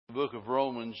Book of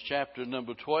Romans, chapter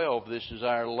number 12. This is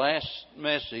our last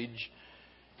message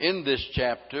in this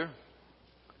chapter.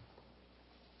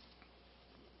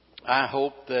 I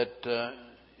hope that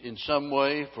in some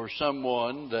way, for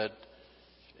someone, that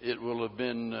it will have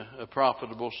been a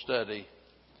profitable study.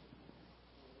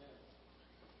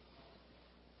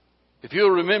 If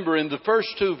you'll remember, in the first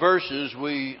two verses,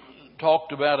 we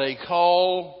talked about a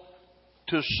call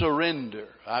to surrender.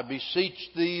 I beseech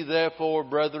thee, therefore,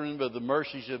 brethren, by the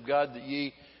mercies of God, that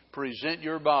ye present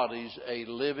your bodies a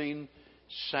living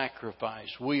sacrifice.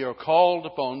 We are called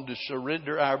upon to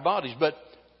surrender our bodies. But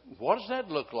what does that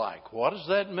look like? What does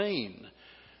that mean?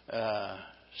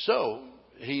 So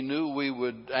he knew we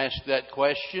would ask that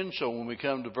question. So when we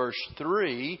come to verse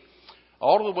 3,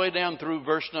 all the way down through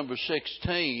verse number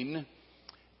 16,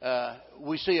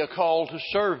 we see a call to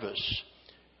service.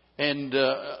 And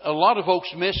a lot of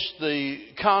folks miss the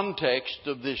context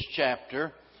of this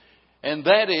chapter, and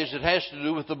that is it has to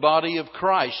do with the body of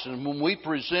Christ. And when we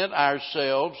present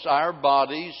ourselves, our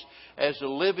bodies, as a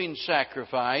living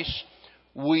sacrifice,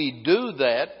 we do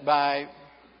that by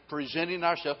presenting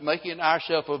ourselves, making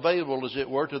ourselves available, as it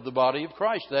were, to the body of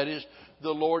Christ. That is the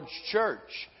Lord's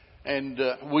church. And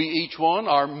we each one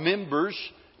are members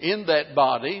in that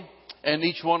body. And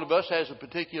each one of us has a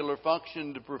particular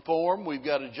function to perform. We've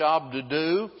got a job to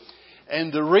do.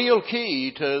 And the real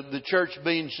key to the church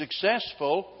being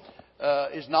successful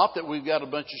is not that we've got a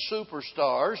bunch of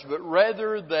superstars, but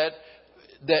rather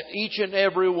that each and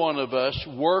every one of us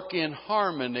work in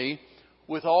harmony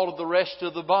with all of the rest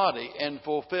of the body and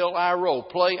fulfill our role,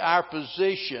 play our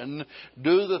position,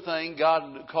 do the thing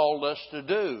God called us to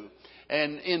do.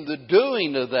 And in the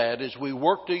doing of that, as we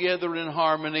work together in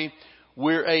harmony,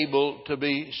 we're able to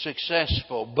be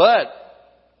successful. But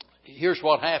here's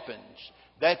what happens.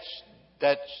 That's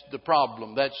the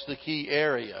problem. That's the key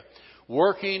area.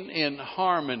 Working in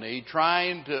harmony,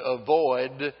 trying to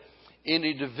avoid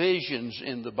any divisions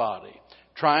in the body,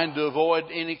 trying to avoid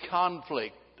any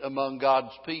conflict among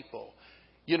God's people.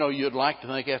 You know, you'd like to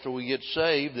think after we get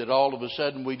saved that all of a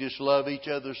sudden we just love each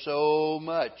other so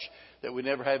much that we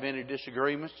never have any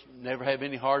disagreements, never have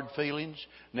any hard feelings,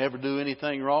 never do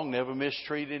anything wrong, never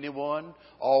mistreat anyone,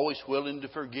 always willing to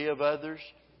forgive others.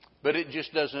 But it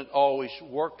just doesn't always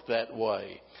work that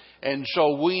way. And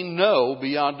so we know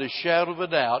beyond a shadow of a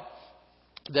doubt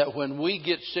that when we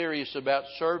get serious about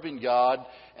serving God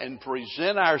and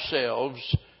present ourselves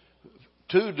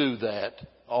to do that,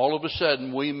 all of a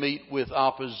sudden we meet with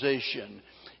opposition.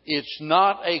 It's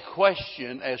not a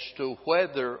question as to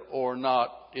whether or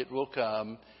not it will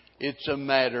come. It's a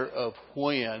matter of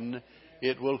when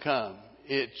it will come.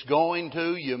 It's going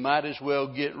to. You might as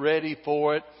well get ready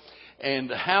for it.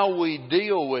 And how we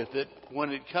deal with it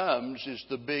when it comes is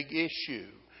the big issue.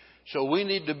 So we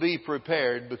need to be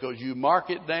prepared, because you mark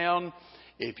it down.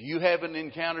 If you haven't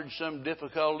encountered some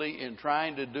difficulty in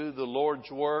trying to do the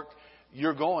Lord's work,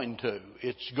 you're going to.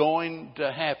 It's going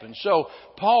to happen. So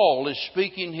Paul is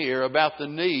speaking here about the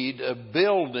need of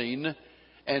building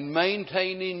and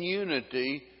maintaining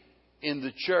unity in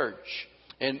the church.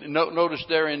 And notice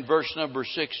there in verse number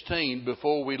 16,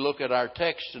 before we look at our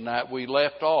text tonight, we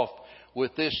left off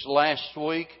with this last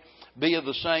week. Be of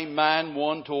the same mind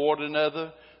one toward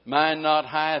another. Mind not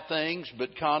high things,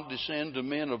 but condescend to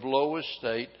men of low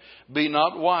estate. Be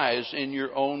not wise in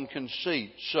your own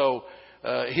conceit. So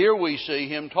here we see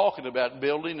him talking about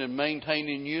building and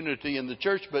maintaining unity in the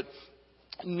church. But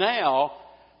now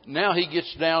he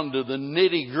gets down to the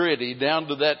nitty-gritty, down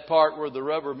to that part where the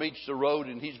rubber meets the road,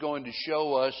 and he's going to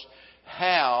show us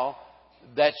how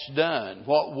that's done,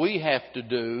 what we have to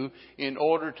do in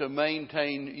order to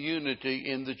maintain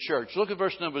unity in the church. Look at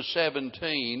verse number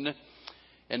 17.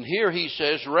 And here he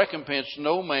says, recompense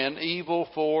no man evil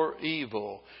for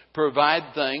evil.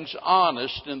 Provide things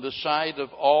honest in the sight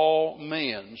of all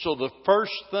men. So the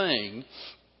first thing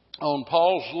on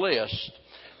Paul's list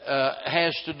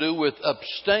has to do with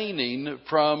abstaining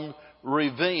from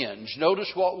revenge.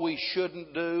 Notice what we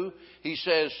shouldn't do. He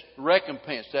says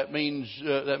recompense. That means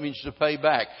to pay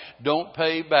back. Don't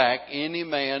pay back any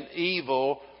man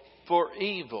evil for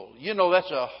evil. You know,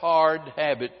 that's a hard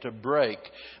habit to break,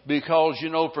 because, you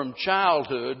know, from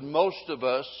childhood, most of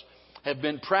us have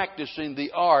been practicing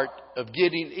the art of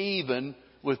getting even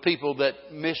with people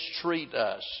that mistreat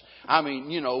us. I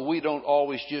mean, you know, we don't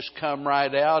always just come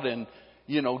right out and,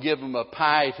 you know, give them a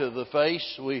pie to the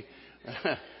face.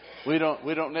 We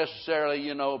don't necessarily,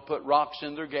 you know, put rocks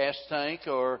in their gas tank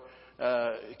or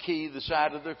key the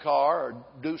side of their car or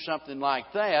do something like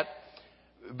that.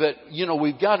 But, you know,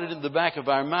 we've got it in the back of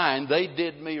our mind. They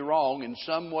did me wrong in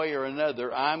some way or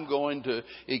another. I'm going to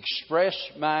express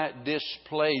my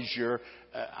displeasure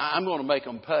I'm going to make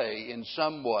them pay in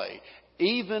some way.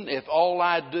 Even if all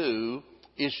I do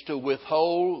is to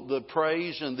withhold the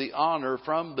praise and the honor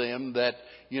from them that,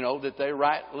 that they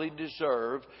rightly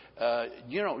deserve.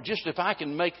 Just if I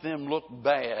can make them look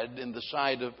bad in the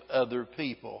sight of other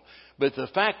people. But the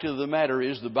fact of the matter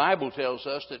is, the Bible tells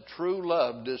us that true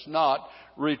love does not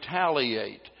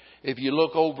retaliate. If you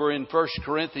look over in 1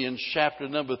 Corinthians chapter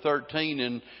number 13,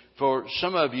 and for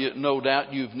some of you, no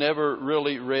doubt, you've never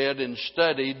really read and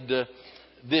studied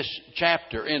this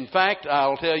chapter. In fact,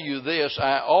 I'll tell you this,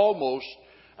 I almost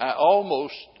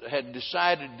had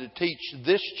decided to teach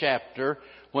this chapter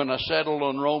when I settled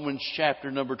on Romans chapter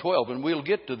number 12. And we'll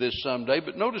get to this someday.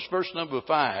 But notice verse number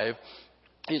 5.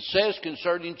 It says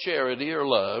concerning charity or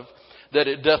love, that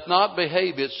it doth not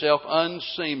behave itself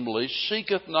unseemly,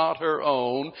 seeketh not her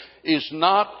own, is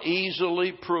not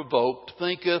easily provoked,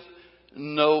 thinketh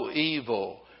no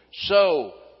evil.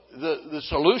 So, the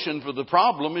solution for the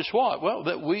problem is what? Well,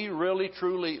 that we really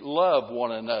truly love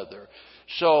one another.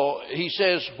 So he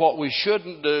says what we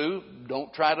shouldn't do,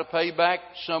 don't try to pay back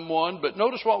someone, but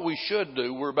notice what we should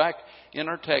do. We're back in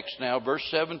our text now, verse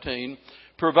 17.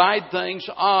 Provide things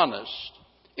honest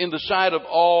in the sight of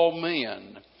all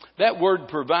men. That word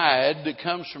provide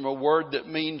comes from a word that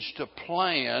means to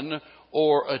plan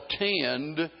or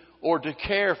attend or to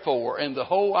care for. And the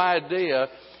whole idea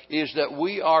is that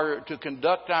we are to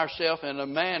conduct ourselves in a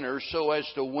manner so as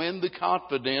to win the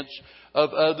confidence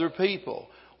of other people.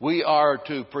 We are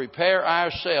to prepare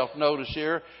ourselves, notice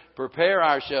here, prepare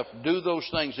ourselves to do those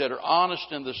things that are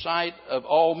honest in the sight of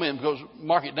all men. Because,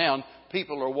 mark it down,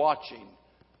 people are watching.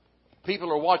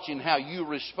 People are watching how you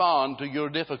respond to your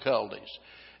difficulties.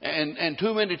 And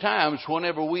too many times,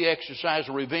 whenever we exercise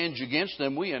revenge against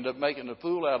them, we end up making a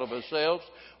fool out of ourselves.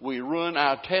 We ruin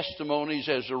our testimonies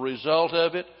as a result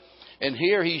of it. And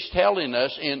here he's telling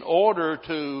us, in order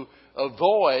to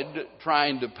avoid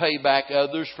trying to pay back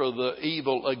others for the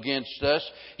evil against us,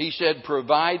 he said,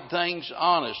 provide things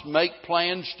honest. Make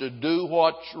plans to do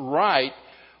what's right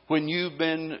when you've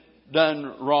been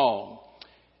done wrong.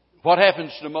 What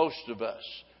happens to most of us?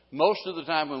 Most of the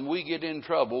time when we get in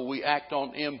trouble, we act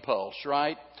on impulse,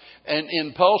 right? And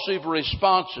impulsive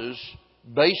responses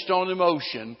based on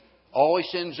emotion always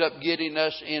ends up getting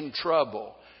us in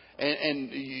trouble. And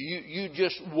you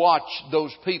just watch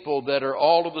those people that are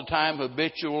all of the time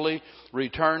habitually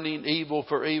returning evil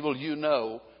for evil. You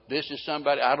know, this is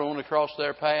somebody, I don't want to cross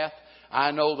their path.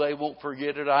 I know they won't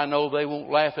forget it. I know they won't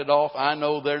laugh it off. I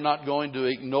know they're not going to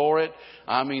ignore it.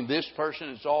 I mean, this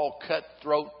person is all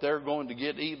cutthroat. They're going to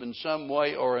get even some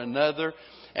way or another.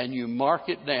 And you mark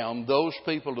it down. Those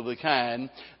people are the kind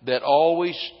that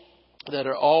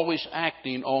are always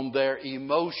acting on their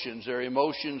emotions. Their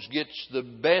emotions gets the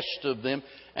best of them,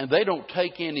 and they don't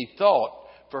take any thought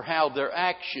for how their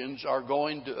actions are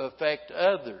going to affect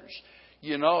others.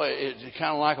 You know, it's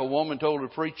kind of like a woman told a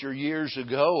preacher years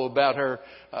ago about her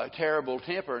terrible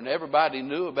temper, and everybody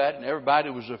knew about it, and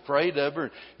everybody was afraid of her.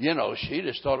 You know, she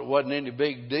just thought it wasn't any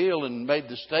big deal and made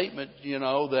the statement,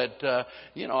 that,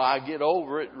 I get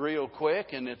over it real quick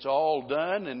and it's all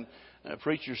done. And the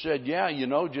preacher said,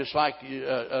 just like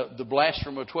the blast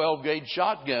from a 12-gauge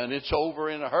shotgun, it's over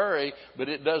in a hurry, but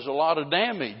it does a lot of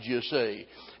damage, you see.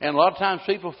 And a lot of times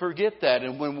people forget that.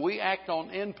 And when we act on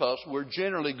impulse, we're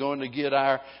generally going to get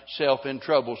ourselves in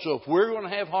trouble. So if we're going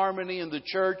to have harmony in the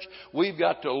church, we've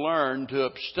got to learn to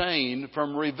abstain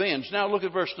from revenge. Now look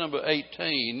at verse number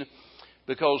 18,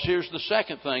 because here's the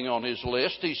second thing on his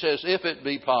list. He says, if it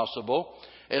be possible,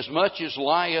 as much as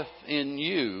lieth in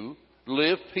you,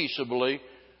 live peaceably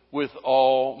with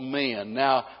all men.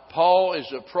 Now, Paul is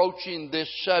approaching this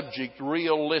subject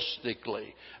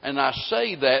realistically. And I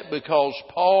say that because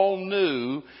Paul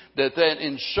knew that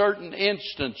in certain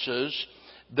instances,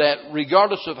 that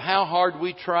regardless of how hard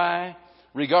we try,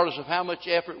 regardless of how much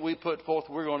effort we put forth,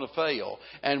 we're going to fail.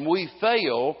 And we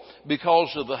fail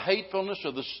because of the hatefulness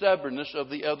or the stubbornness of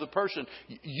the other person.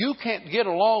 You can't get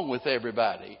along with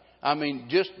everybody. I mean,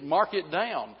 just mark it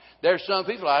down. There's some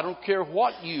people, I don't care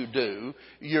what you do,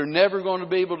 you're never going to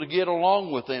be able to get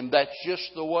along with them. That's just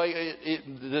the way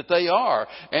that they are.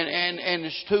 And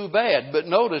it's too bad. But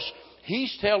notice,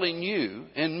 he's telling you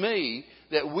and me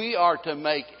that we are to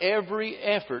make every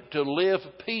effort to live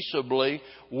peaceably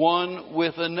one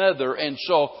with another. And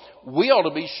so we ought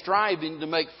to be striving to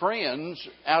make friends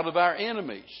out of our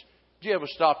enemies. Did you ever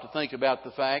stop to think about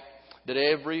the fact that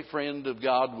every friend of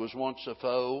God was once a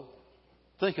foe?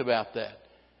 Think about that.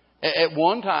 At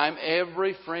one time,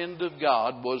 every friend of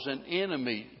God was an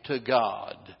enemy to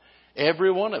God.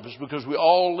 Every one of us, because we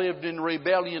all lived in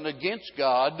rebellion against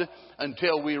God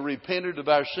until we repented of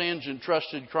our sins and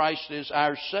trusted Christ as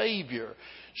our Savior.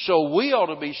 So we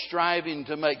ought to be striving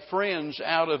to make friends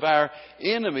out of our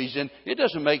enemies. And it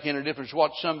doesn't make any difference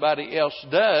what somebody else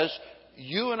does.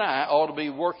 You and I ought to be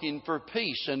working for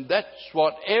peace. And that's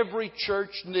what every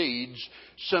church needs,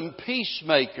 some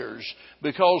peacemakers.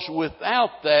 Because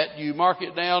without that, you mark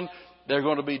it down, there are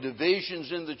going to be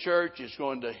divisions in the church. It's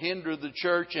going to hinder the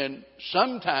church and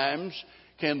sometimes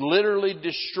can literally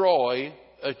destroy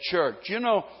a church. You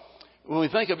know, when we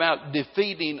think about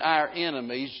defeating our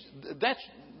enemies,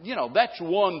 that's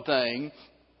one thing.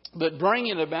 But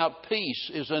bringing about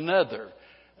peace is another.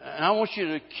 And I want you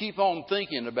to keep on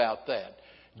thinking about that.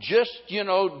 Just,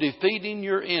 defeating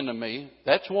your enemy,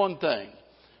 that's one thing.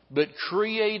 But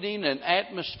creating an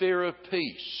atmosphere of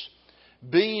peace,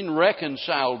 being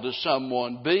reconciled to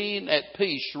someone, being at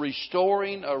peace,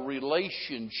 restoring a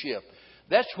relationship.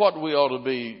 That's what we ought to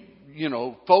be,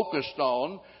 focused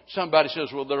on. Somebody says,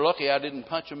 well, they're lucky I didn't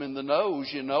punch them in the nose,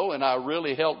 and I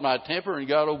really held my temper and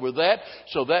got over that.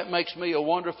 So that makes me a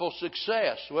wonderful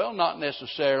success. Well, not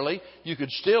necessarily. You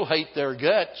could still hate their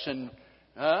guts. And,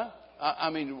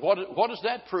 what does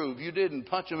that prove? You didn't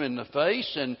punch them in the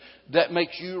face and that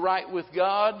makes you right with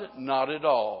God? Not at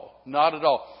all. Not at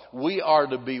all. We are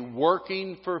to be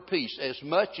working for peace as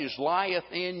much as lieth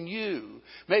in you.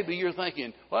 Maybe you're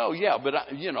thinking, well, yeah, but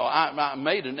I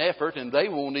made an effort and they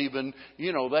won't even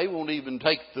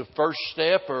take the first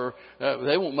step, or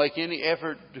they won't make any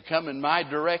effort to come in my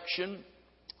direction.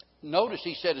 Notice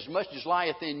he said, as much as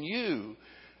lieth in you.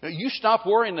 You stop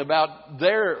worrying about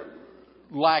their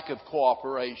lack of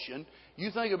cooperation.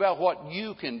 You think about what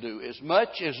you can do. As much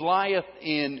as lieth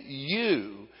in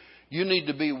you, you need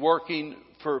to be working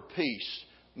for peace.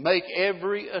 Make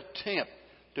every attempt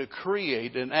to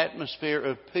create an atmosphere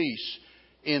of peace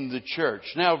in the church.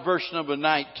 Now, verse number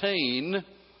 19,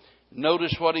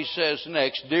 notice what he says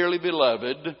next. Dearly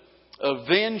beloved,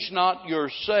 avenge not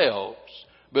yourselves,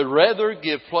 but rather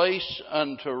give place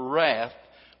unto wrath,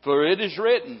 for it is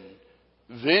written,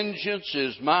 vengeance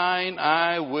is mine,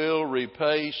 I will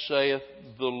repay, saith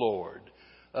the Lord.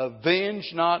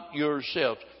 Avenge not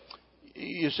yourselves.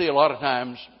 You see, a lot of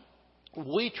times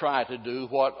we try to do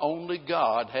what only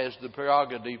God has the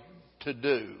prerogative to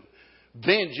do.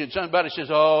 Vengeance. Somebody says,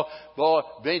 oh, boy,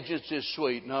 vengeance is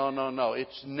sweet. No.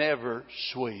 It's never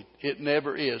sweet. It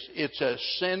never is. It's a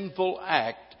sinful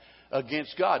act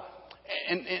against God.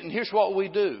 And here's what we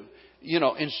do.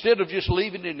 Instead of just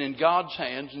leaving it in God's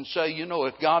hands and say,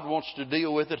 if God wants to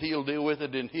deal with it, He'll deal with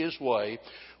it in His way.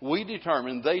 We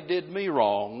determine they did me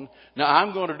wrong. Now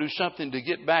I'm going to do something to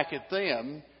get back at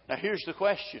them. Now here's the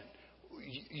question.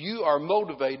 You are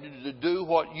motivated to do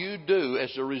what you do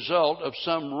as a result of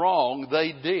some wrong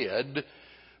they did.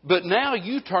 But now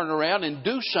you turn around and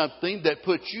do something that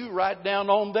puts you right down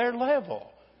on their level.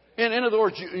 In other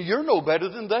words, you're no better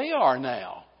than they are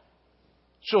now.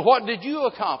 So what did you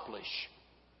accomplish?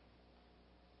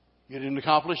 You didn't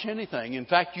accomplish anything. In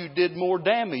fact, you did more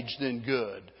damage than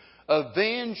good.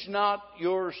 Avenge not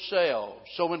yourselves.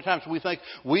 So many times we think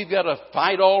we've got to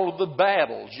fight all of the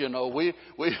battles.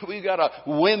 We've got to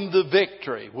win the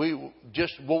victory. We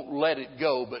just won't let it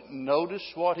go. But notice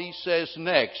what he says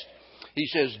next. He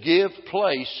says, give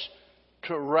place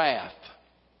to wrath.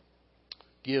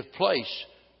 Give place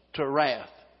to wrath.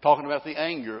 Talking about the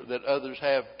anger that others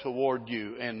have toward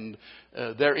you and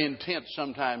their intent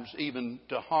sometimes even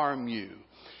to harm you.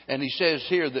 And he says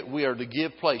here that we are to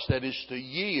give place, that is to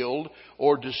yield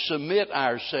or to submit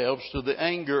ourselves to the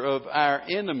anger of our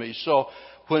enemies. So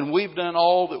when we've done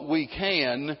all that we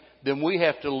can, then we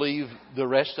have to leave the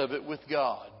rest of it with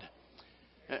God.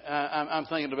 I'm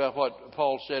thinking about what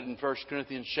Paul said in 1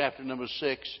 Corinthians chapter number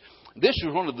 6. This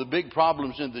is one of the big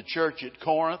problems in the church at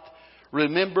Corinth.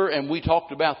 Remember, and we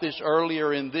talked about this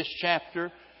earlier in this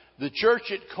chapter, the church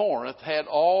at Corinth had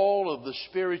all of the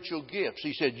spiritual gifts.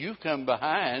 He said, you've come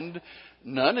behind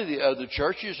none of the other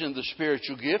churches in the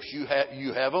spiritual gifts.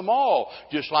 You have them all,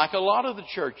 just like a lot of the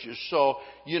churches. So,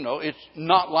 it's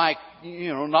not like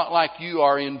you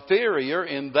are inferior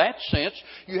in that sense.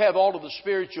 You have all of the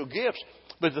spiritual gifts.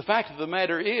 But the fact of the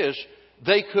matter is,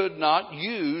 they could not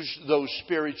use those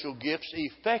spiritual gifts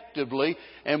effectively.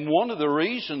 And one of the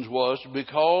reasons was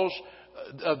because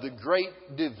of the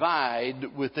great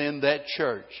divide within that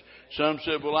church. Some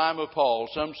said, well, I'm of Paul.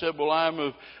 Some said, well, I'm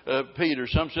of Peter.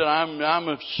 Some said, I'm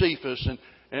of Cephas.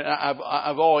 And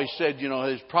I've always said,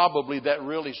 there's probably that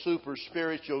really super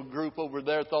spiritual group over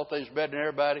there thought they was better than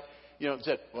everybody.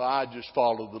 Said, well, I just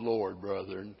follow the Lord,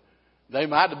 brother. They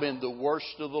might have been the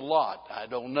worst of the lot. I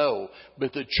don't know.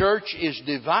 But the church is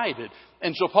divided.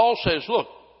 And so Paul says, look,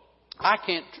 I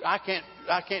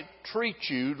can't treat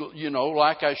you,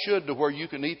 like I should to where you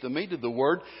can eat the meat of the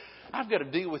Word. I've got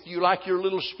to deal with you like you're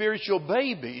little spiritual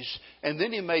babies. And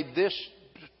then he made this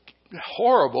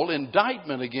horrible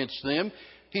indictment against them.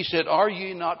 He said, are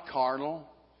ye not carnal?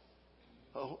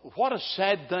 What a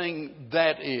sad thing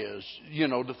that is,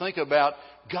 to think about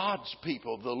God's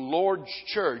people, the Lord's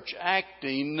church,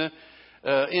 acting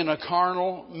in a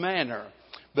carnal manner.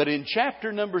 But in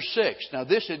chapter number 6, now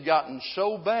this had gotten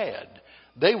so bad,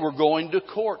 they were going to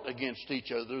court against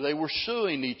each other. They were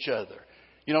suing each other.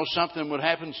 Something would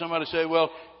happen. Somebody say, well,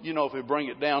 if we bring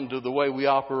it down to the way we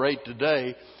operate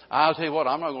today, I'll tell you what,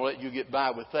 I'm not going to let you get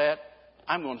by with that.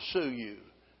 I'm going to sue you.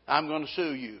 I'm going to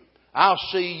sue you. I'll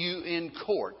see you in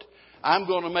court. I'm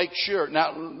going to make sure.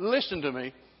 Now, listen to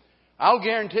me. I'll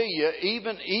guarantee you,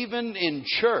 even in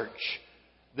church,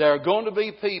 there are going to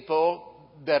be people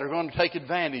that are going to take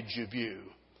advantage of you.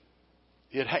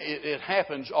 It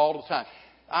happens all the time.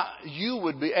 You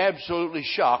would be absolutely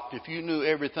shocked if you knew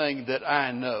everything that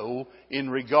I know in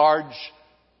regards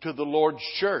to the Lord's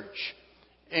church.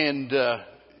 And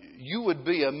you would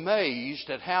be amazed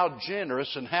at how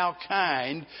generous and how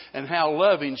kind and how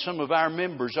loving some of our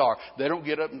members are. They don't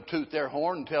get up and toot their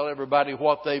horn and tell everybody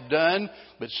what they've done.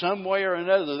 But some way or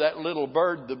another, that little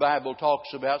bird the Bible talks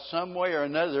about, some way or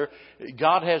another,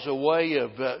 God has a way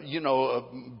of, of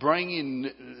bringing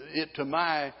it to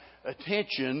my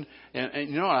attention.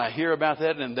 And I hear about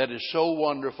that, and that is so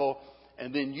wonderful.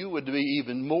 And then you would be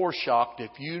even more shocked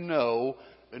if you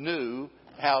knew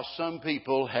how some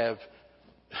people have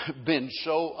been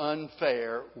so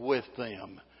unfair with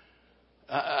them.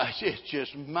 It's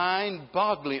just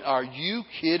mind-boggling. Are you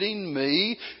kidding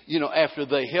me? After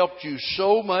they helped you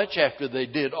so much, after they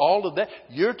did all of that,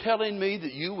 you're telling me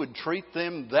that you would treat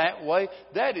them that way?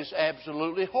 That is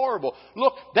absolutely horrible.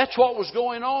 Look, that's what was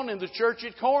going on in the church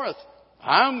at Corinth.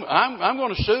 I'm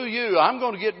going to sue you. I'm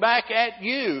going to get back at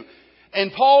you.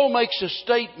 And Paul makes a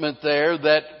statement there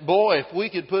that, boy, if we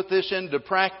could put this into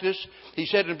practice, he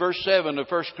said in verse 7 of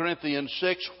 1 Corinthians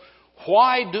 6,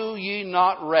 why do ye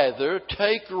not rather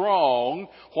take wrong?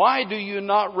 Why do you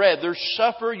not rather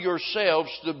suffer yourselves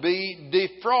to be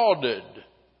defrauded?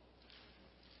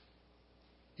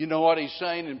 You know what he's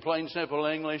saying in plain, simple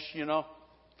English?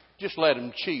 Just let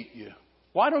them cheat you.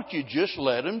 Why don't you just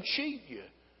let them cheat you?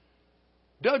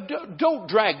 Don't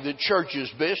drag the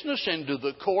church's business into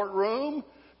the courtroom.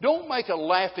 Don't make a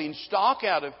laughing stock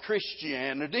out of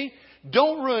Christianity.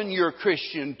 Don't ruin your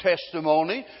Christian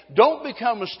testimony. Don't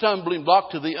become a stumbling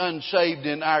block to the unsaved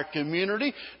in our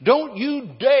community. Don't you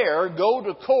dare go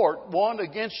to court one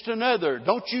against another.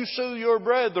 Don't you sue your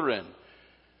brethren.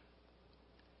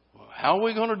 How are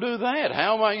we going to do that?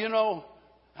 How am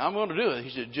I'm going to do it. He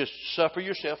said, just suffer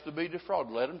yourself to be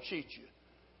defrauded. Let them cheat you.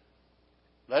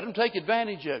 Let them take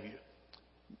advantage of you.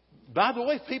 By the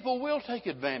way, people will take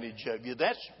advantage of you.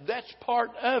 That's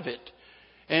part of it.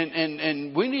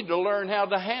 And we need to learn how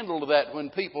to handle that when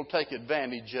people take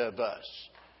advantage of us.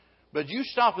 But you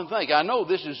stop and think. I know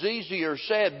this is easier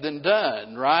said than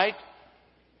done, right?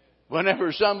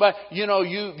 Whenever somebody,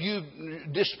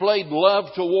 you've displayed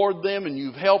love toward them and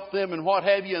you've helped them and what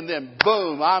have you, and then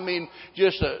boom,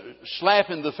 just a slap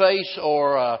in the face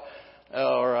or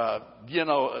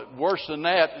worse than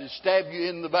that, stab you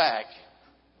in the back.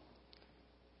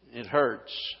 It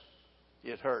hurts.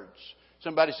 It hurts.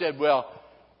 Somebody said, well,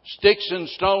 sticks and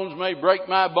stones may break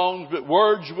my bones, but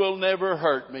words will never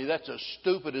hurt me. That's the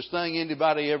stupidest thing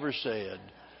anybody ever said.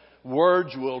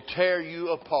 Words will tear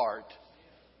you apart.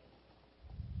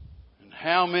 And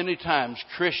how many times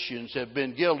Christians have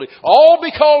been guilty, all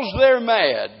because they're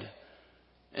mad,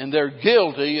 and they're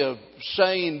guilty of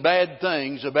saying bad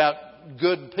things about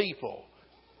good people.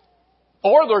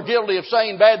 Or they're guilty of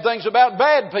saying bad things about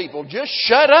bad people. Just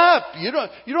shut up. You don't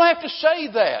have to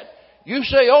say that. You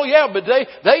say, oh yeah, but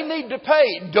they need to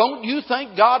pay. Don't you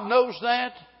think God knows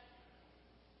that?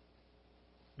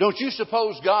 Don't you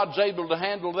suppose God's able to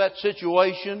handle that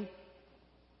situation?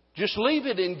 Just leave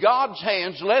it in God's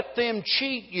hands. Let them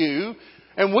cheat you.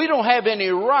 And we don't have any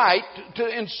right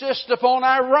to insist upon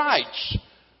our rights.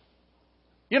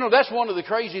 That's one of the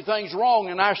crazy things wrong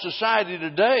in our society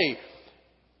today.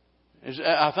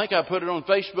 I think I put it on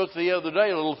Facebook the other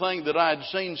day, a little thing that I had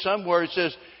seen somewhere. It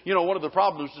says, one of the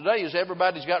problems today is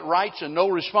everybody's got rights and no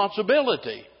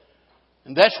responsibility.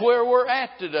 And that's where we're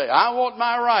at today. I want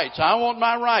my rights. I want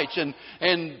my rights.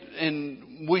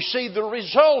 And we see the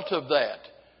result of that.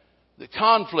 The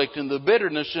conflict and the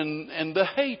bitterness and the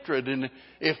hatred. And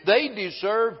if they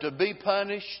deserve to be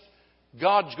punished,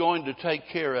 God's going to take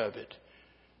care of it.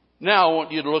 Now I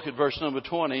want you to look at verse number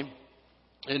 20.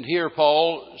 And here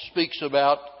Paul speaks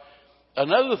about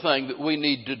another thing that we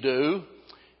need to do.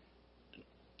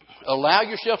 Allow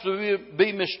yourself to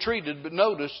be mistreated, but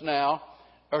notice now,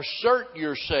 assert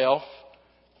yourself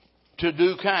to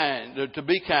be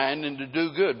kind and to do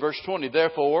good. Verse 20,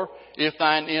 therefore, if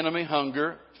thine enemy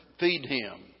hunger, feed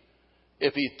him.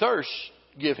 If he thirst,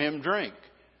 give him drink.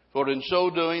 For in so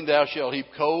doing thou shalt heap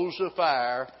coals of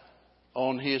fire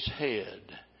on his head.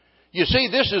 You see,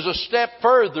 this is a step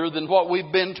further than what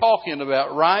we've been talking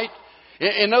about, right?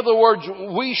 In other words,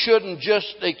 we shouldn't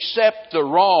just accept the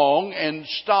wrong and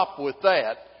stop with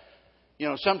that. You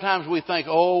know, sometimes we think,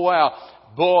 oh, wow,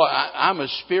 boy, I'm a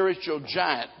spiritual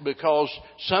giant because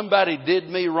somebody did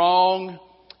me wrong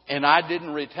and I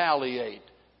didn't retaliate.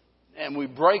 And we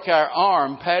break our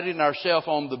arm patting ourselves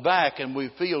on the back and we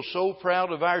feel so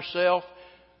proud of ourselves.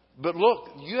 But look,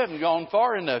 you haven't gone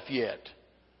far enough yet.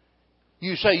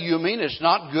 You say, you mean it's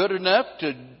not good enough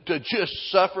to just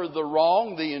suffer the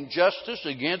wrong, the injustice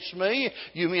against me?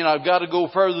 You mean I've got to go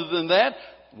further than that?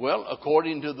 Well,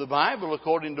 according to the Bible,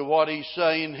 according to what he's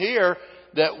saying here,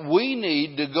 that we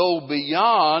need to go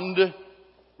beyond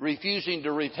refusing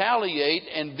to retaliate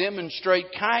and demonstrate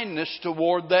kindness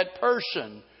toward that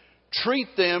person. Treat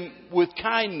them with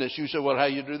kindness. You say, well, how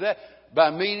do you do that? By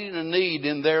meeting a need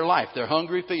in their life. They're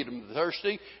hungry, feed them. They're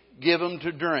thirsty, give them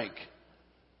to drink.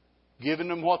 Giving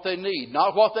them what they need,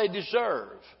 not what they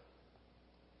deserve.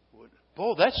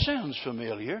 Boy, that sounds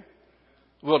familiar.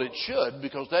 Well, it should,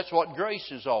 because that's what grace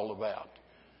is all about.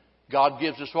 God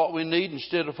gives us what we need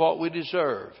instead of what we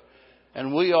deserve.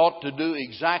 And we ought to do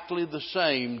exactly the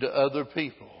same to other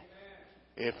people.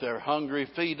 If they're hungry,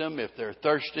 feed them. If they're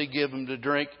thirsty, give them to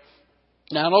drink.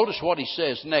 Now, notice what he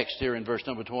says next here in verse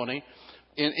number 20.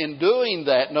 In doing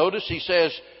that, notice he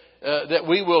says, that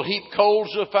we will heap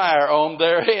coals of fire on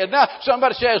their head. Now,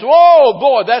 somebody says, whoa,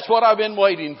 boy, that's what I've been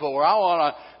waiting for. I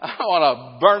want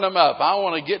to burn them up. I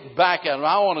want to get back at them.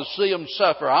 I want to see them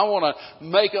suffer. I want to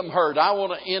make them hurt. I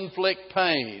want to inflict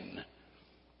pain.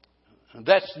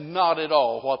 That's not at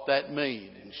all what that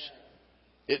means.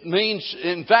 It means,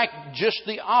 in fact, just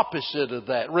the opposite of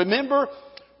that. Remember,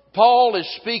 Paul is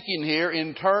speaking here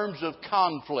in terms of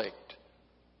conflict.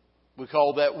 We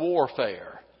call that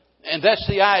warfare. And that's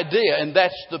the idea, and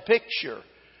that's the picture.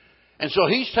 And so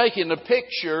he's taking a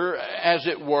picture, as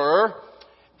it were,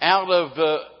 out of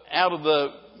the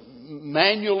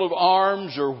manual of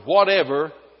arms or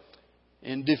whatever,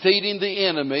 in defeating the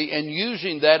enemy, and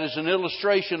using that as an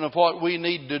illustration of what we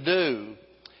need to do.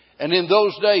 And in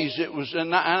those days, it was,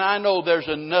 and I know there's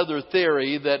another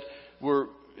theory that we're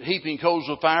heaping coals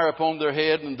of fire upon their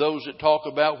head, and those that talk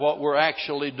about what we're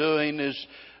actually doing is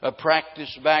a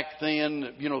practice back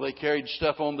then. You know, they carried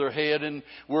stuff on their head, and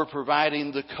we're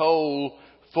providing the coal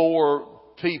for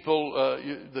people,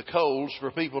 the coals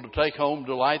for people to take home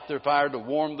to light their fire, to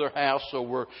warm their house. So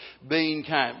we're being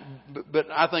kind. But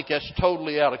I think that's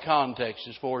totally out of context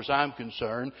as far as I'm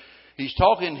concerned. He's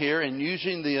talking here and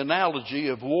using the analogy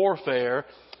of warfare.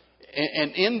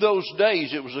 And in those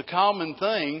days, it was a common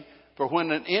thing for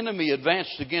when an enemy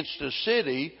advanced against a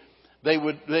city, they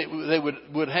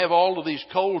would have all of these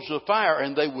coals of fire,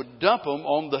 and they would dump them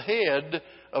on the head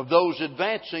of those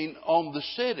advancing on the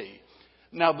city.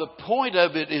 Now, the point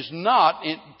of it is not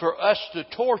for us to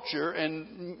torture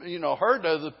and, hurt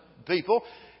other people.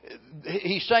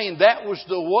 He's saying that was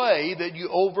the way that you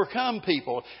overcome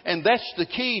people. And that's the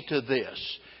key to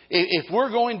this. If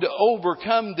we're going to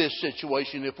overcome this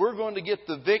situation, if we're going to get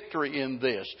the victory in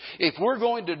this, if we're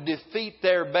going to defeat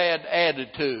their bad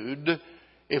attitude,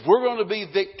 if we're going to be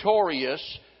victorious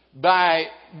by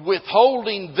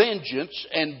withholding vengeance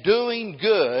and doing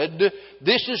good,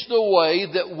 this is the way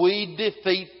that we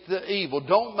defeat the evil.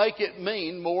 Don't make it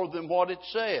mean more than what it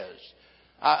says.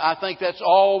 I think that's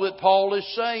all that Paul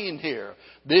is saying here.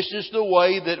 This is the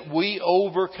way that we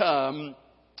overcome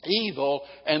evil,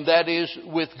 and that is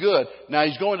with good. Now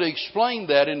he's going to explain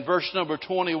that in verse number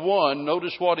 21.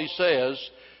 Notice what he says.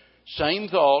 Same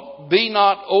thought. Be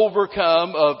not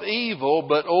overcome of evil,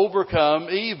 but overcome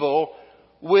evil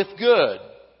with good.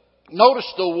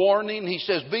 Notice the warning. He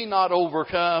says, be not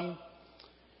overcome.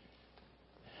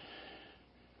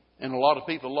 And a lot of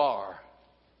people are.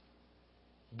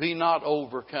 Be not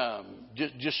overcome.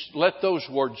 Just let those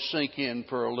words sink in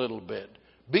for a little bit.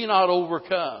 Be not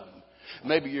overcome.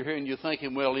 Maybe you're here and you're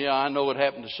thinking, well, yeah, I know it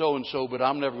happened to so-and-so, but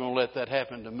I'm never going to let that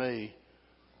happen to me.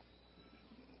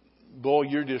 Boy,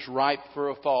 you're just ripe for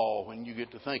a fall when you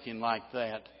get to thinking like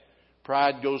that.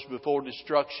 Pride goes before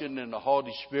destruction and a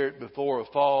haughty spirit before a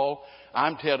fall.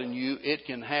 I'm telling you, it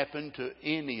can happen to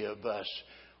any of us.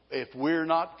 if we're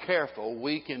not careful,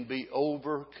 we can be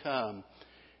overcome.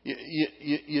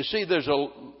 You see, there's a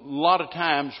lot of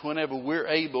times whenever we're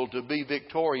able to be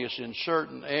victorious in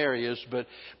certain areas, but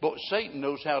Satan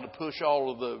knows how to push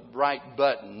all of the right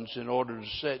buttons in order to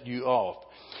set you off.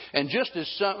 And just as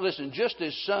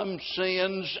some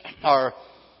sins are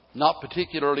not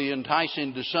particularly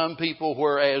enticing to some people,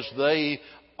 whereas they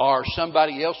are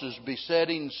somebody else's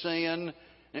besetting sin.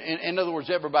 In other words,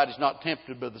 everybody's not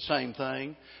tempted by the same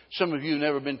thing. Some of you have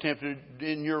never been tempted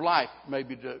in your life,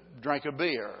 maybe to drink a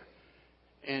beer.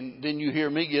 And then you hear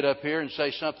me get up here and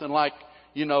say something like,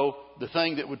 the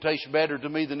thing that would taste better to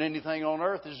me than anything on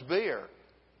earth is beer.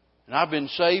 And I've been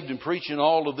saved and preaching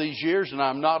all of these years, and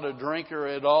I'm not a drinker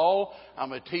at all.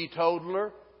 I'm a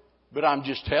teetotaler. But I'm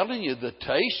just telling you, the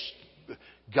taste,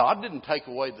 God didn't take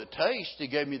away the taste. He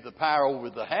gave me the power over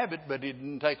the habit, but He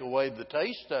didn't take away the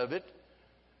taste of it.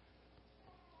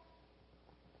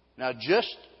 Now,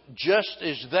 just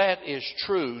as that is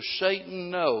true,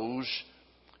 Satan knows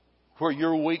where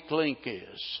your weak link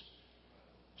is.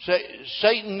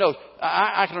 Satan knows.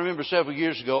 I can remember several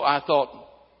years ago, I thought,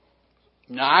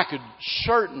 now I could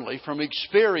certainly from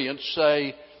experience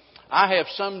say, I have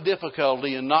some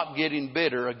difficulty in not getting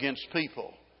bitter against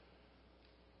people.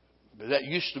 But that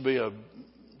used to be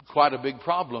quite a big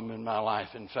problem in my life,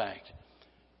 in fact.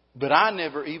 But I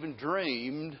never even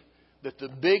dreamed that the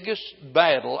biggest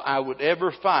battle I would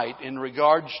ever fight in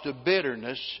regards to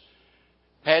bitterness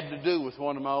had to do with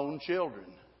one of my own children.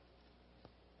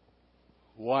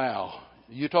 Wow.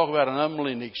 You talk about an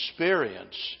humbling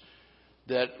experience,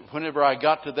 that whenever I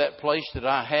got to that place that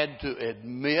I had to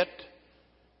admit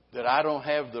that I don't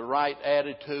have the right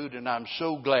attitude, and I'm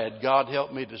so glad God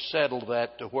helped me to settle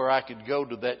that to where I could go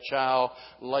to that child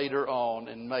later on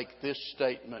and make this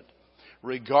statement.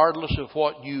 Regardless of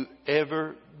what you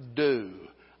ever do,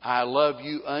 I love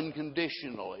you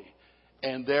unconditionally.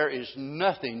 And there is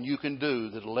nothing you can do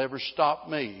that will ever stop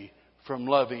me from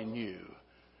loving you.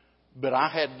 But I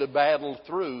had to battle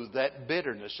through that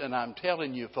bitterness. And I'm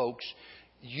telling you, folks,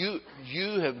 you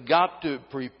have got to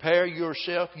prepare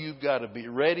yourself. You've got to be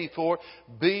ready for it.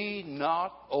 Be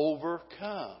not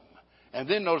overcome. And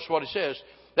then notice what it says.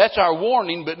 That's our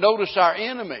warning, but notice our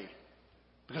enemy.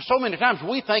 Because so many times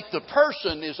we think the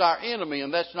person is our enemy,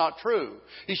 and that's not true.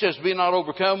 He says, be not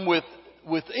overcome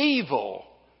with evil.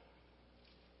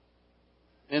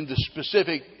 And the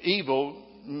specific evil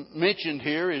mentioned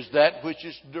here is that which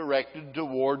is directed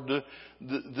toward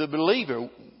the believer.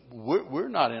 We're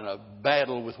not in a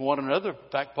battle with one another. In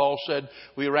fact, Paul said,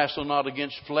 we wrestle not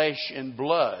against flesh and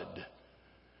blood.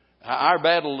 Our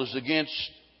battle is against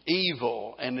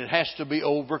evil, and it has to be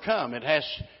overcome.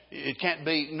 It can't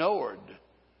be ignored.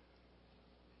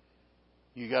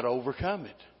 You got to overcome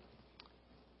it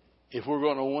if we're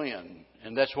going to win.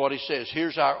 And that's what he says.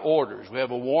 Here's our orders. We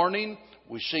have a warning.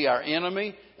 We see our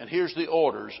enemy. And here's the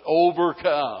orders.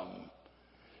 Overcome.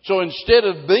 So instead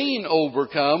of being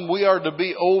overcome, we are to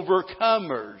be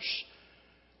overcomers.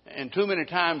 And too many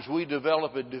times we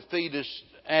develop a defeatist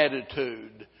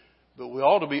attitude. But we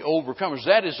ought to be overcomers.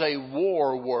 That is a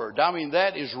war word. I mean,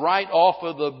 that is right off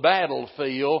of the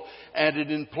battlefield. And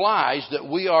it implies that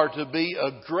we are to be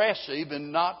aggressive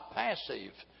and not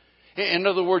passive. In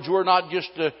other words, we're not just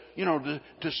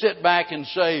to sit back and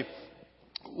say,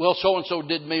 well, so-and-so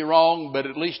did me wrong, but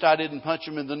at least I didn't punch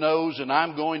him in the nose, and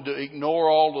I'm going to ignore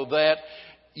all of that.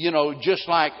 Just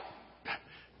like,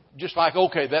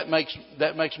 okay, that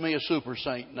makes me a super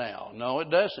saint now. No, it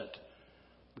doesn't.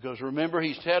 Because remember,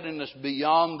 he's telling us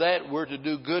beyond that, we're to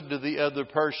do good to the other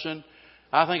person.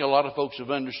 I think a lot of folks have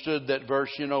understood that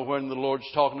verse, when the Lord's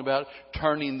talking about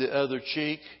turning the other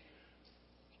cheek.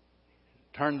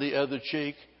 Turn the other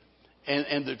cheek.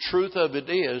 And the truth of it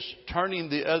is, turning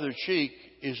the other cheek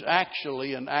is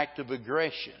actually an act of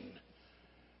aggression.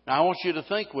 Now, I want you to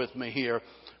think with me here,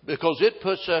 because it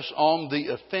puts us on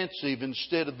the offensive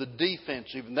instead of the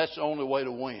defensive, and that's the only way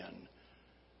to win.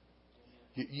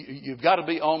 You've got to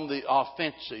be on the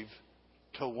offensive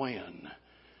to win.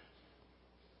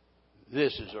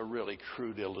 This is a really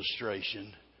crude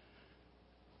illustration.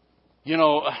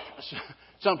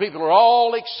 Some people are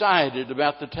all excited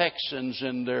about the Texans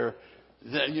and the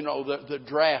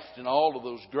draft and all of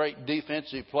those great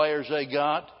defensive players they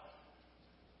got.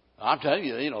 I'm telling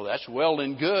you, that's well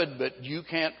and good, but you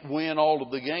can't win all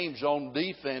of the games on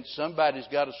defense. Somebody's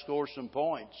got to score some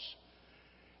points.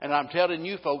 And I'm telling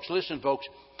you, folks, listen, folks,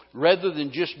 rather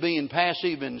than just being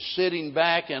passive and sitting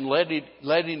back and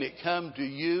letting it come to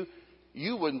you,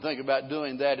 you wouldn't think about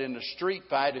doing that in a street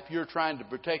fight if you're trying to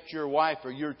protect your wife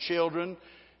or your children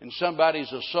and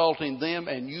somebody's assaulting them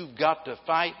and you've got to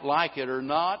fight like it or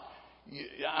not.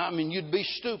 I mean, you'd be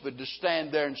stupid to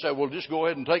stand there and say, well, just go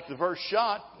ahead and take the first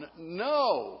shot.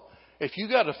 No. If you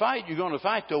got to fight, you're going to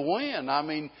fight to win. I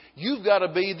mean, you've got to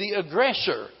be the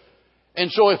aggressor.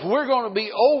 And so if we're going to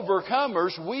be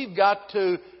overcomers, we've got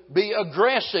to be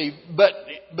aggressive.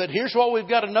 But here's what we've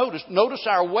got to notice. Notice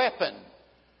our weapon.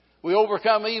 We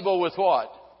overcome evil with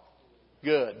what?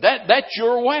 Good. That's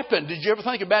your weapon. Did you ever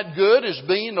think about good as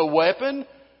being a weapon?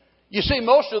 You see,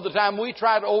 most of the time we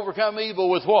try to overcome evil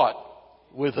with what?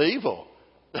 With evil.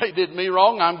 They did me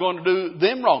wrong. I'm going to do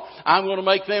them wrong. I'm going to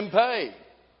make them pay.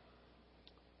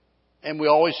 And we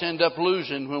always end up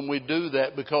losing when we do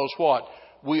that because what?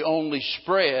 We only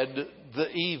spread the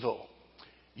evil.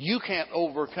 You can't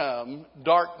overcome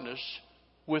darkness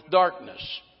with darkness.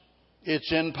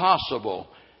 It's impossible.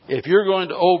 If you're going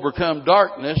to overcome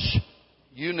darkness,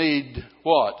 you need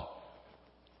what?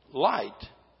 Light.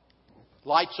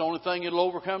 Light's the only thing that'll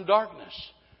overcome darkness.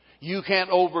 You can't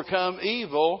overcome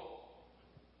evil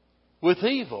with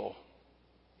evil.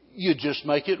 You just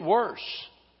make it worse.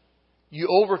 You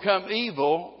overcome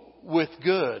evil with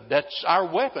good. That's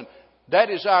our weapon. That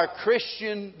is our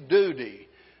Christian duty,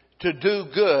 to do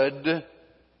good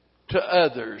to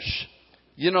others.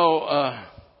 You know,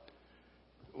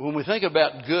 when we think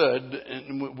about good,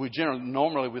 and we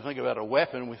normally we think about a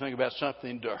weapon, we think about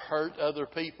something to hurt other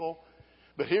people.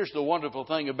 But here's the wonderful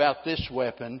thing about this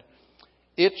weapon.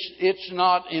 It's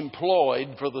not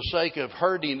employed for the sake of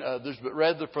hurting others, but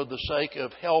rather for the sake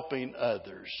of helping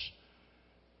others.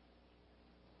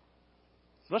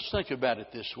 Let's think about it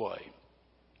this way.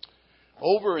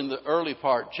 Over in the early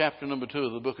part, chapter number 2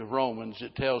 of the book of Romans,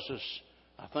 it tells us,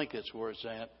 I think that's where it's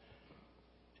at.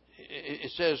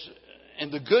 It says,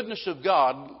 and the goodness of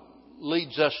God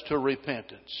leads us to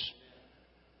repentance.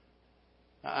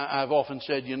 I've often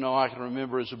said, you know, I can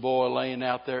remember as a boy laying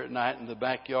out there at night in the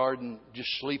backyard and just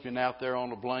sleeping out there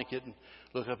on a blanket and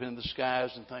look up in the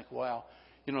skies and think, wow,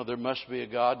 you know, there must be a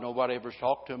God. Nobody ever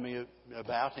talked to me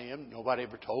about Him. Nobody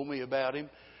ever told me about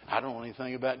Him. I don't know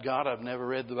anything about God. I've never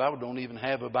read the Bible. Don't even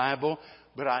have a Bible.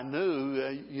 But I knew,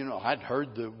 I'd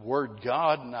heard the word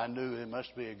God, and I knew there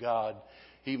must be a God.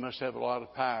 He must have a lot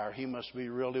of power. He must be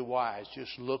really wise.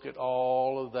 Just look at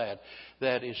all of that.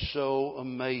 That is so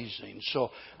amazing. So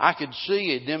I could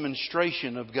see a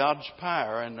demonstration of God's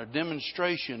power and a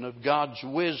demonstration of God's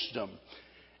wisdom.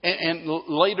 And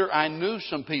later I knew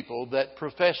some people that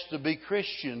professed to be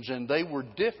Christians, and they were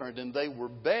different and they were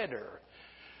better.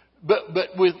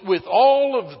 But with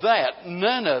all of that,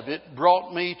 none of it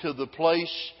brought me to the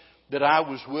place that I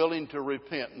was willing to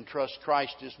repent and trust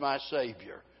Christ as my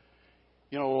Savior.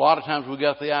 You know, a lot of times we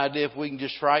got the idea if we can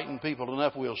just frighten people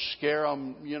enough, we'll scare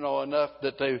them, enough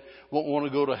that they won't want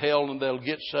to go to hell and they'll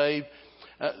get saved.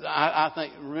 I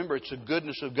think, remember, it's the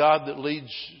goodness of God that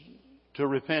leads to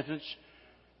repentance.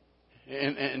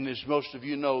 And as most of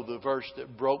you know, the verse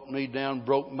that broke me down,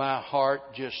 broke my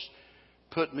heart, just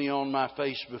put me on my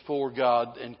face before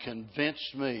God and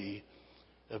convinced me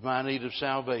of my need of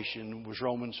salvation was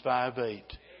Romans 5:8.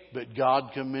 But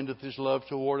God commendeth His love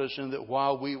toward us, in that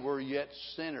while we were yet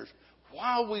sinners,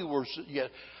 I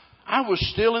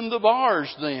was still in the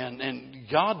bars then, and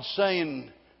God's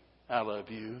saying, I love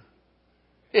you.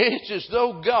 It's as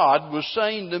though God was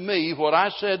saying to me what I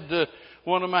said to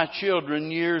one of my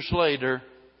children years later,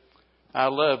 I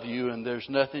love you, and there's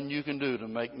nothing you can do to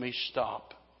make me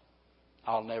stop.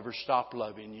 I'll never stop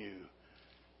loving you.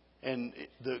 And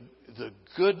the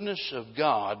goodness of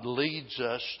God leads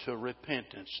us to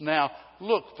repentance. Now,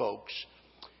 look, folks,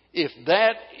 if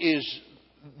that is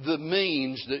the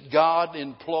means that God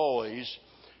employs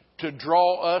to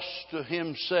draw us to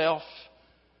Himself,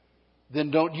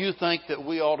 then don't you think that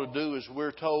we ought to do as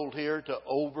we're told here, to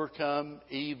overcome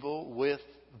evil with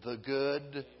the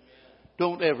good?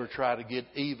 Don't ever try to get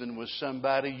even with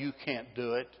somebody. You can't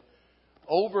do it.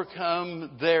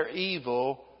 Overcome their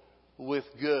evil with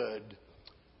good.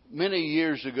 Many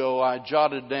years ago, I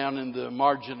jotted down in the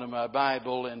margin of my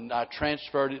Bible, and I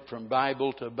transferred it from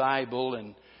Bible to Bible.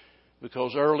 And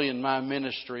because early in my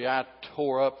ministry, I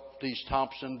tore up these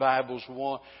Thompson Bibles.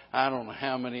 I don't know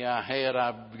how many I had.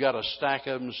 I've got a stack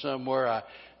of them somewhere. I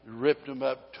ripped them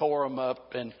up, tore them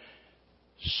up, and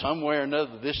somewhere or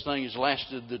another, this thing has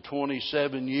lasted the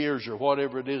 27 years or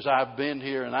whatever it is I've been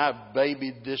here, and I've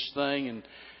babied this thing.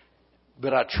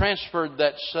 But I transferred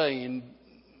that saying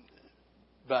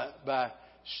by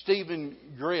Stephen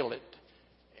Grillett.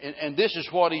 And this is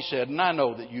what he said, and I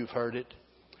know that you've heard it.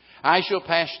 I shall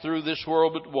pass through this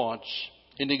world but once.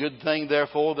 Any good thing,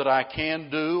 therefore, that I can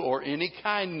do, or any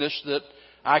kindness that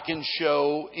I can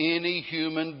show any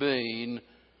human being,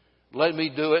 let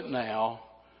me do it now.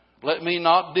 Let me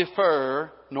not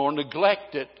defer nor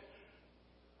neglect it,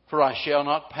 for I shall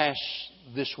not pass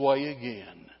this way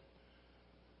again.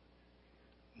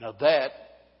 Now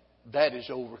that is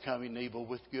overcoming evil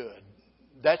with good.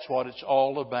 That's what it's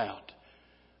all about.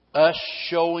 Us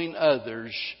showing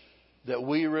others that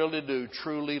we really do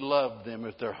truly love them.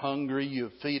 If they're hungry, you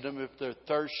feed them. If they're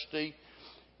thirsty,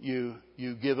 you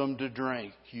give them to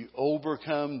drink. You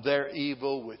overcome their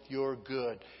evil with your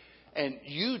good. And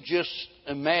you just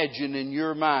imagine in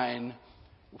your mind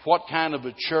what kind of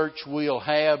a church we'll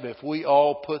have if we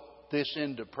all put this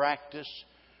into practice.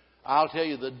 I'll tell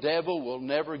you, the devil will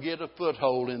never get a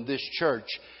foothold in this church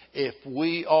if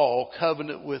we all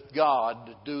covenant with God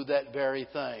to do that very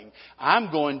thing. I'm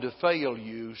going to fail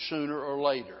you sooner or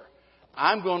later.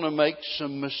 I'm going to make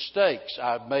some mistakes.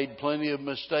 I've made plenty of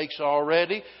mistakes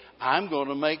already. I'm going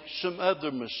to make some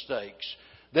other mistakes.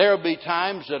 There will be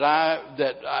times that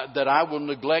I will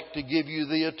neglect to give you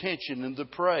the attention and the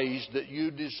praise that you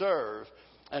deserve,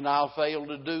 and I'll fail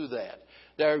to do that.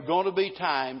 There are going to be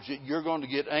times that you're going to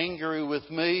get angry with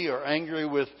me or angry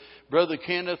with Brother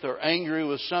Kenneth or angry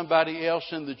with somebody else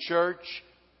in the church.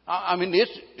 I mean,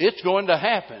 it's going to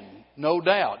happen, no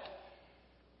doubt.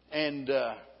 And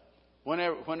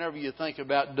whenever you think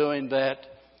about doing that,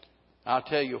 I'll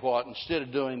tell you what, instead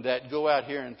of doing that, go out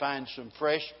here and find some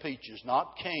fresh peaches,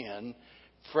 not canned,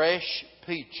 fresh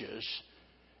peaches,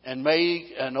 and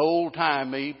make an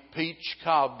old-timey peach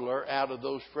cobbler out of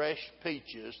those fresh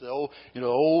peaches. The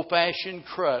old-fashioned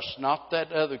crust, not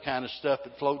that other kind of stuff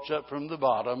that floats up from the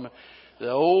bottom.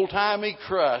 The old-timey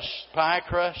crust, pie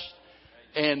crust,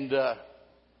 and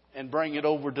bring it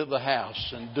over to the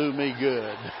house and do me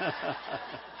good.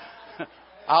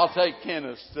 I'll take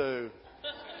Kenneth too.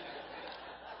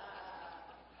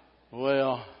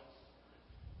 Well,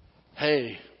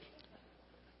 hey,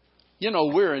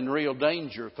 we're in real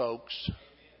danger, folks.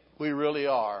 We really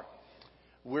are.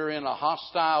 We're in a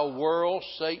hostile world.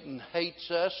 Satan hates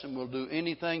us and will do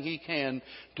anything he can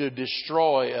to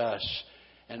destroy us.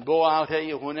 And boy, I'll tell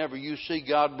you, whenever you see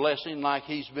God blessing like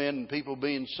He's been and people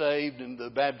being saved and the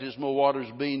baptismal waters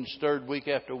being stirred week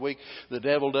after week, the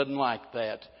devil doesn't like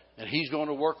that. And he's going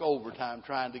to work overtime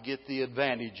trying to get the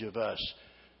advantage of us.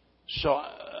 So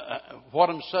what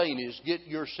I'm saying is get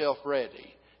yourself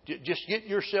ready. Just get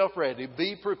yourself ready.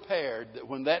 Be prepared that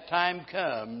when that time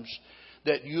comes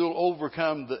that you'll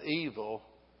overcome the evil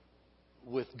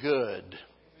with good.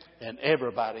 And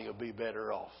everybody will be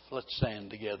better off. Let's stand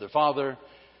together. Father,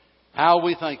 how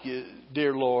we thank you,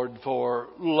 dear Lord, for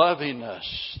loving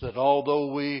us. That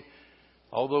although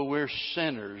we're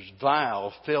sinners,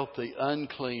 vile, filthy,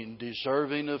 unclean,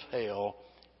 deserving of hell,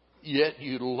 yet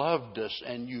you loved us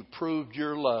and you proved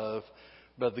your love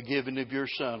by the giving of your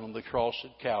Son on the cross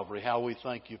at Calvary. How we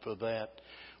thank you for that.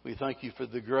 We thank you for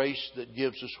the grace that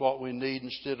gives us what we need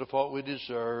instead of what we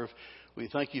deserve. We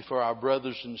thank you for our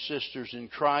brothers and sisters in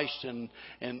Christ and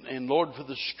Lord, for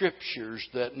the Scriptures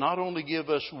that not only give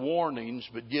us warnings,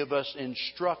 but give us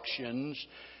instructions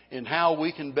in how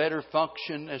we can better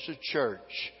function as a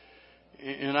church.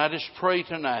 And I just pray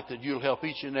tonight that you'll help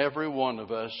each and every one of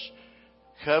us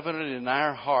covenant in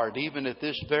our heart, even at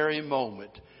this very moment,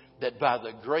 that by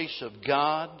the grace of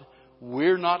God,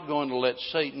 we're not going to let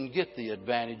Satan get the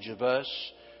advantage of us,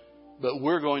 but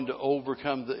we're going to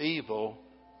overcome the evil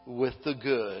with the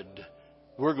good.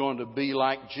 We're going to be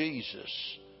like Jesus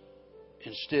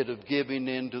instead of giving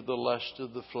in to the lust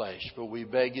of the flesh. For we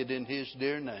beg it in His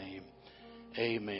dear name. Amen.